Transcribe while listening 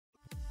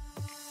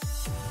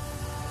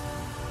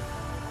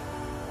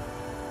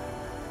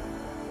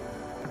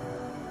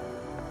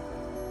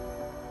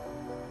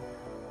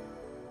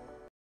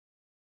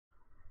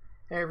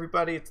Hey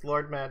everybody, it's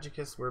Lord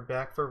Magicus. We're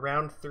back for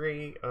round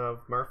 3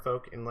 of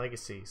Merfolk in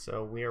Legacy.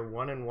 So we are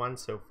 1-1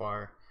 so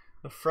far.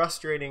 A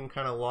frustrating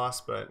kind of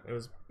loss, but it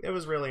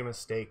was really a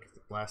mistake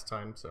last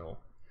time, so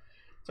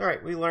it's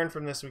alright. We learn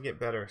from this, we get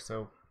better.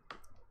 So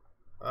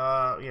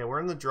yeah,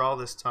 we're in the draw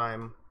this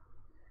time.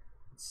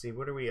 Let's see,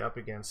 what are we up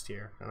against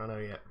here? I don't know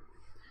yet.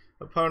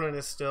 Opponent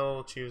is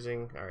still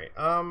choosing. Alright,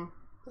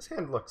 this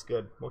hand looks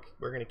good.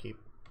 We're gonna keep.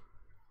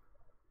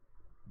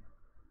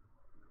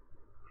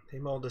 They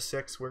mulled a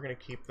 6. We're going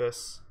to keep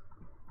this.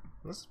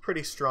 This is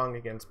pretty strong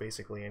against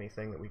basically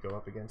anything that we go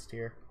up against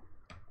here.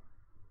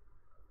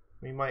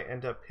 We might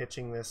end up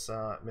pitching this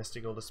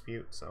Mystical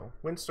Dispute. So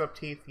Windswept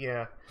Heath,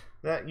 yeah,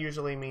 that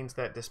usually means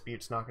that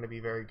Dispute's not going to be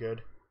very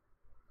good.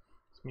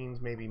 This means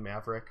maybe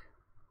Maverick.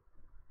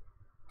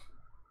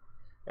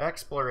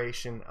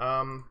 Exploration,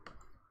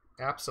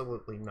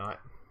 absolutely not.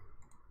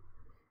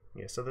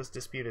 Yeah, so this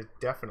Dispute is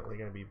definitely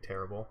going to be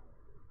terrible.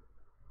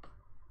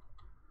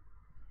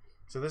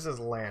 So this is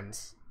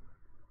lands.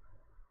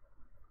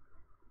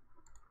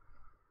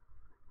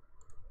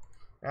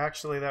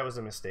 Actually, that was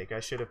a mistake. I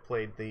should have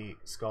played the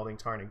Scalding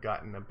Tarn and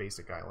gotten a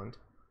basic island.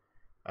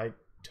 I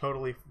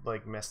totally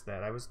missed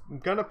that. I was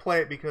gonna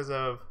play it because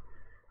of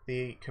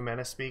the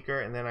Kamena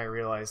Speaker, and then I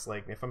realized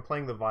if I'm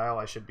playing the Vial,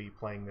 I should be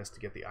playing this to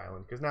get the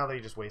island, because now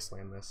they just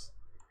wasteland this.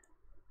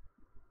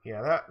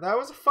 Yeah, that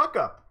was a fuck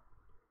up.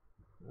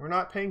 We're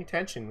not paying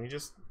attention. We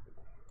just...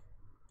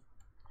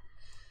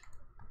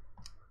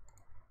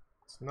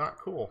 Not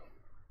cool.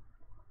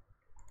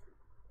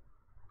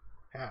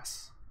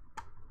 Pass.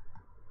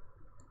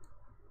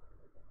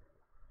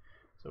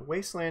 So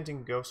Wasteland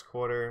and Ghost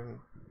Quarter,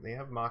 they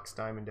have Mox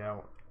Diamond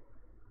out.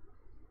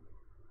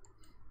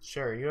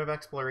 Sure, you have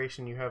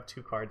Exploration, you have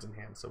 2 cards in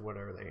hand, so what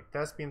are they?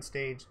 Thespian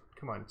Stage,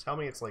 come on, tell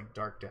me it's like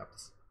Dark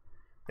Depths.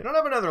 They don't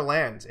have another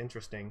land,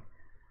 interesting.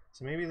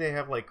 So maybe they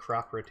have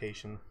crop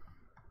rotation.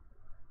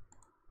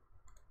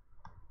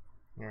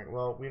 Alright,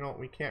 well,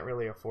 we can't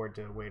really afford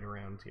to wait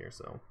around here,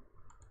 so...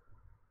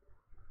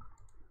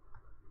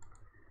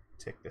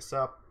 Tick this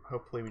up.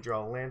 Hopefully we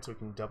draw a land so we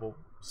can double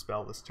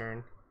spell this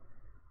turn.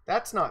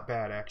 That's not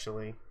bad,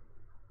 actually.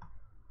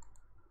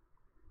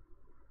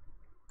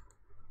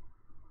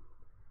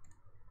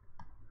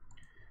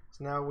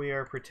 So now we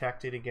are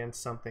protected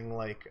against something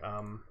like...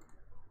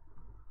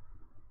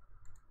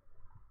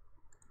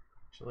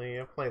 Actually,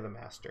 I'll play the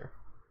Master.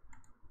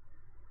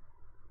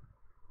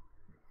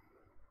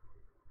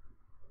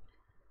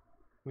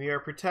 We are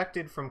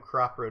protected from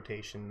crop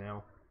rotation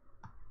now.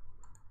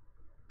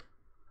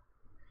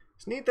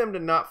 Just need them to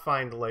not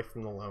find Life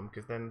from the Loam,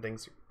 because then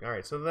things...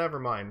 Alright, so never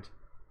mind.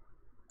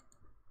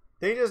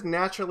 They just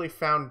naturally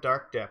found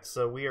Dark Depths,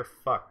 so we are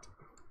fucked.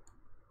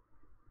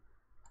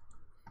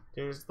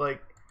 There's I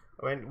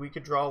mean, we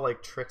could draw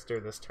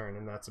Trickster this turn,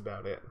 and that's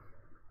about it.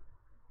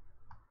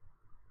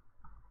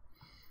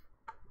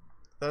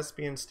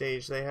 Thespian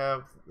Stage, they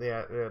have...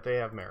 Yeah, they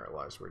have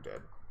Merit-Lodge, we're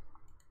dead.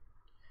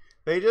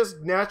 They just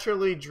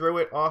naturally drew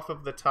it off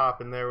of the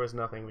top, and there was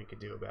nothing we could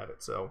do about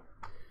it, so...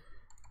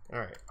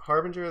 Alright,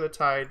 Harbinger of the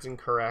Tides and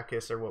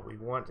Caracas are what we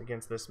want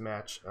against this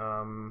match.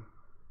 I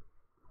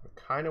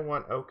kind of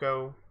want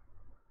Oko.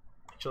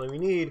 Actually, we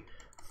need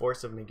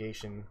Force of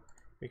Negation,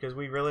 because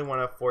we really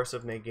want to Force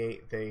of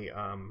Negate the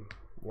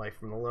Life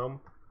from the Loam.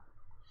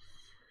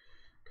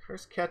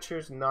 Curse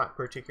Catcher's not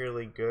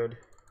particularly good.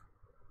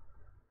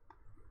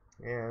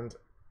 And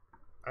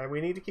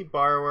we need to keep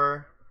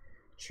Borrower.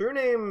 True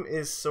Name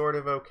is sort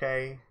of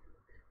okay,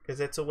 because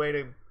it's a way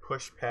to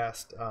push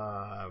past,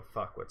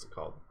 fuck, what's it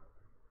called?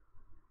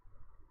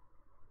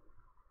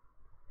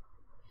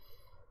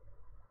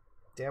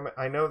 Damn it,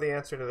 I know the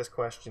answer to this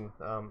question.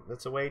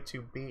 It's a way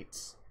to beat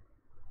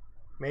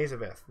Maze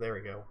of Ith. There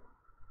we go.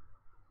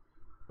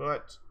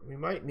 But we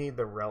might need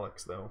the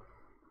relics, though.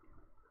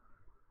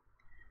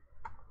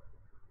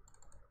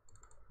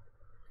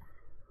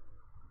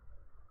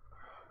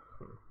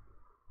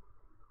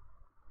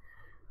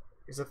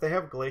 Because if they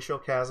have Glacial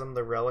Chasm,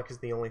 the relic is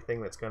the only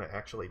thing that's going to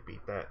actually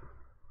beat that.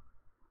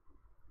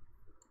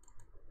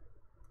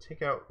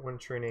 Take out 1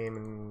 True Name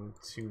and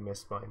 2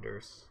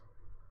 Mistbinders.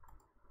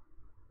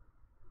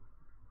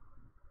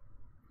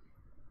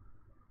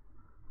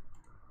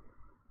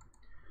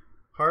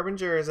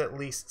 Harbinger is at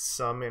least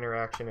some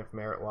interaction if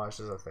Merit Lodge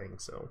is a thing,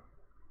 so...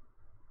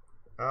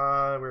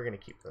 we're gonna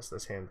keep this.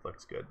 This hand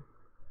looks good.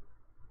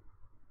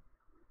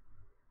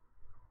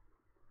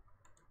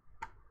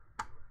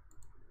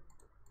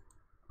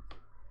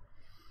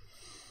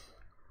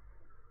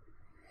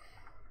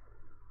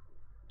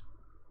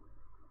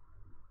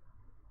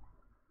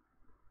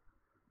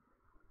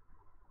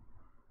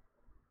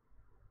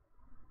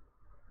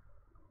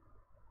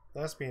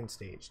 Thespian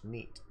Stage.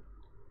 Neat.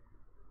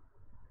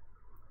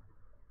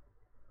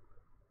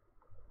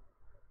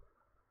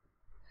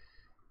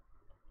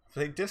 If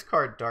they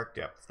discard Dark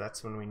Depth,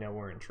 that's when we know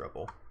we're in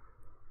trouble.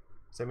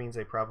 So that means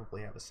they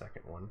probably have a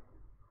second one.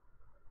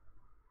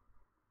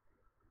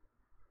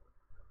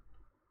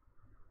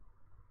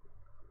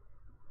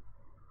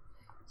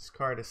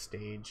 Discard a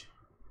stage.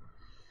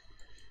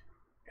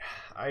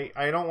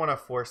 I don't want to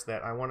force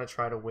that. I want to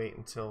try to wait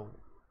until...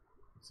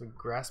 So,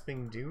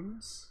 Grasping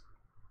Dunes?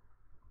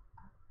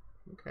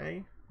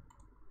 Okay.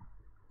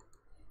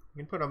 You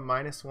can put a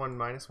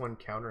 -1/-1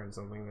 counter in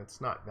something that's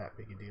not that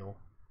big a deal.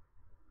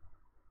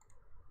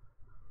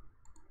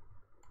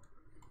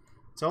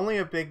 It's only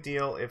a big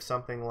deal if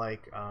something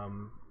like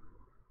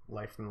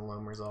Life from the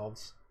Loam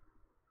resolves.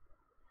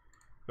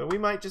 But we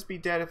might just be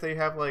dead if they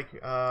have like,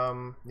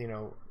 you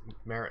know,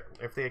 Merit.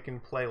 If they can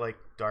play like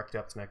Dark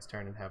Depths next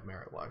turn and have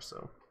Merit Lodge,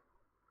 so.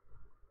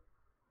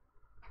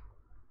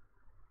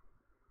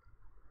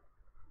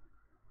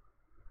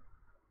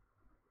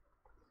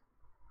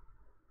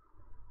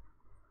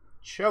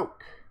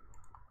 Choke.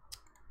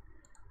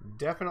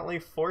 Definitely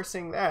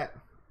forcing that.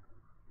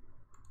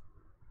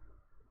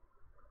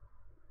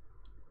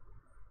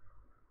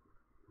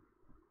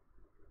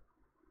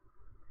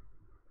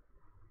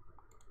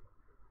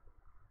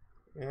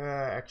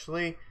 Yeah,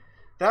 actually,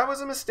 that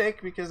was a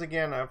mistake because,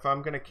 again, if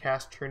I'm going to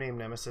cast True Name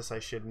Nemesis, I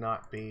should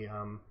not be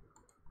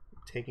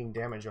taking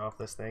damage off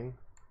this thing.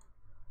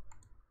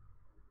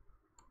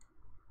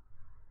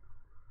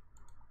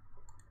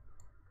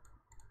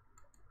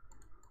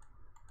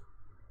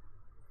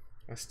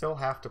 I still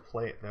have to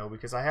play it, though,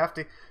 because I have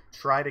to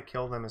try to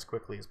kill them as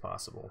quickly as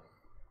possible.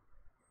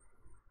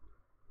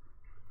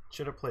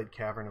 Should have played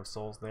Cavern of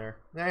Souls there.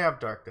 They have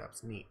Dark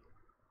Depths. Neat.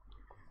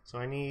 So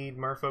I need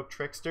Merfolk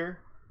Trickster.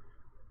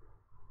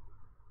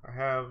 I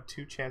have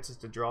 2 chances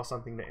to draw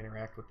something to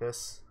interact with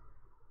this.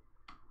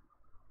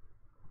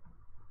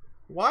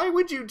 Why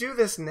would you do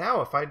this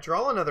now? If I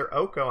draw another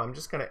Oko, I'm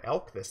just going to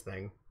elk this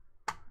thing.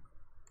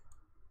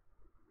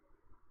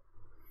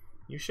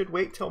 You should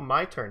wait till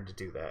my turn to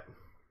do that.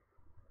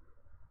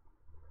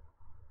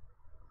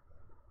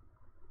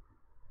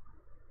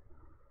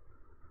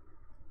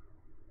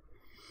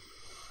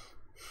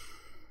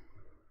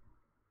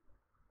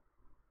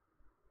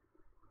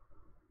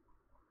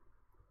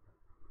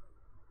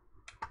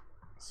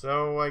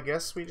 So I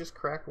guess we just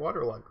crack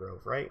Waterlogged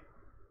Grove, right?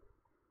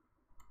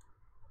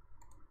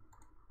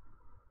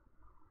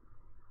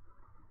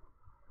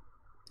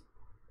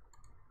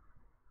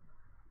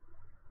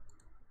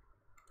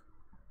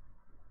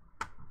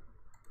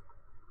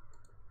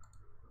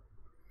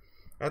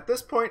 At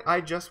this point,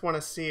 I just want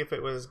to see if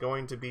it was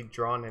going to be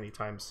drawn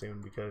anytime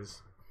soon,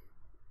 because...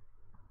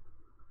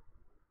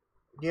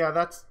 Yeah,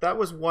 that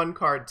was 1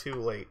 card too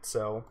late,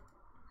 so...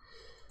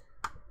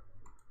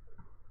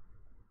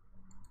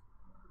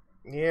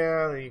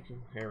 Yeah,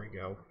 there we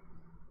go.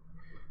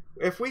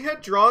 If we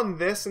had drawn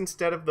this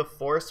instead of the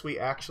Force, we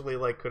actually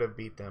like could have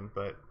beat them,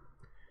 but...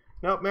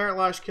 Nope, Merit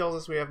Lodge kills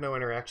us, we have no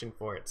interaction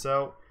for it,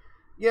 so...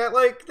 Yeah,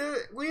 like,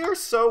 we are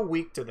so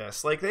weak to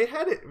this. Like, they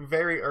had it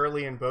very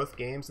early in both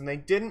games, and they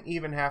didn't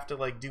even have to,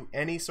 like, do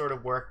any sort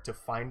of work to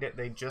find it.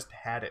 They just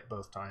had it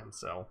both times,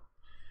 so...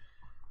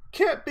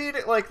 Can't beat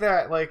it like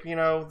that. Like, you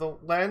know, the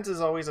Lens is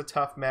always a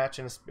tough match,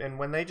 and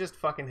when they just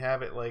fucking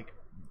have it, like,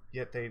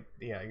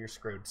 yeah, you're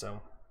screwed,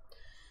 so...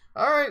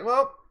 Alright,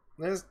 well,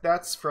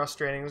 that's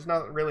frustrating. There's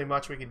not really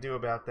much we can do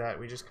about that.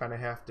 We just kind of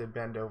have to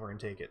bend over and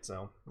take it,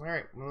 so...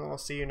 Alright, well, I'll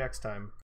see you next time.